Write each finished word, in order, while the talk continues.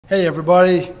Hey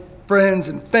everybody, friends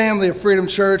and family of Freedom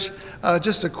Church.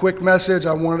 Just a quick message.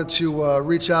 I wanted to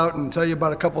reach out and tell you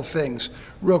about a couple things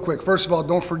real quick. First of all,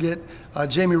 don't forget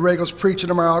Jamey Ragle's preaching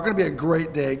tomorrow. It's going to be a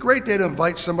great day. Great day to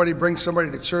invite somebody, bring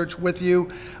somebody to church with you,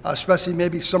 especially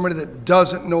maybe somebody that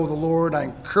doesn't know the Lord. I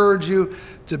encourage you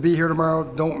to be here tomorrow.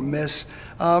 Don't miss.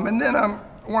 And then I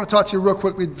want to talk to you real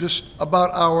quickly just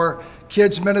about our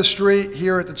kids ministry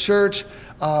here at the church.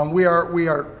 We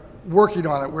are working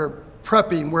on it. We're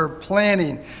prepping, we're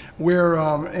planning, we're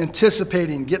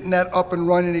anticipating getting that up and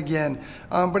running again.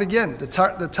 But again,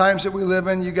 the times that we live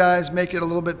in, you guys make it a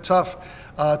little bit tough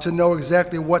to know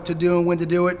exactly what to do and when to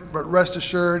do it. But rest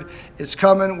assured, it's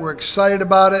coming. We're excited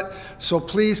about it. So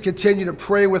please continue to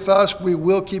pray with us. We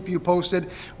will keep you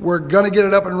posted. We're going to get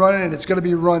it up and running, and it's going to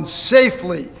be run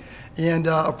safely and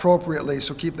appropriately,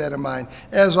 so keep that in mind.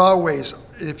 As always,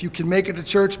 if you can make it to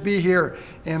church, be here,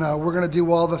 and we're going to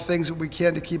do all the things that we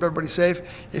can to keep everybody safe.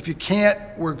 If you can't,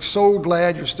 we're so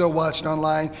glad you're still watching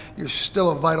online. You're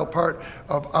still a vital part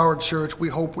of our church. We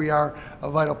hope we are a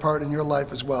vital part in your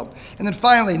life as well. And then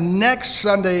finally, next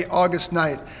Sunday, August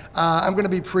 9th, I'm going to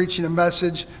be preaching a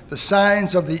message, The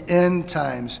Signs of the End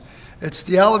Times. It's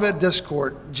the Olivet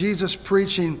Discourse, Jesus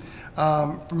preaching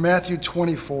from Matthew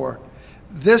 24.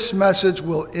 This message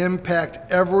will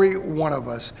impact every one of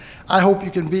us. I hope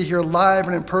you can be here live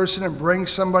and in person and bring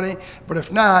somebody, but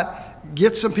if not,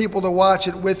 get some people to watch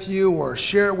it with you or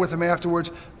share it with them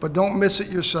afterwards, but don't miss it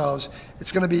yourselves. It's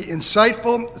going to be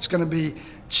insightful, it's going to be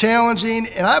challenging,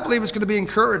 and I believe it's going to be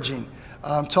encouraging,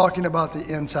 talking about the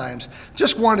end times.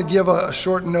 Just wanted to give a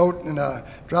short note and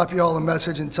drop you all a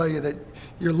message and tell you that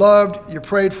you're loved, you're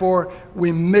prayed for,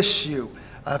 we miss you.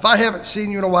 If I haven't seen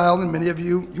you in a while, and many of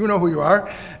you, you know who you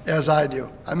are, as I do.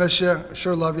 I miss you, I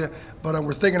sure love you, but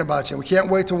we're thinking about you. We can't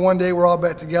wait till one day we're all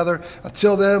back together.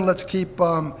 Until then, let's keep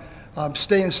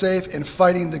staying safe and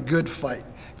fighting the good fight.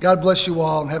 God bless you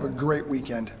all, and have a great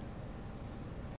weekend.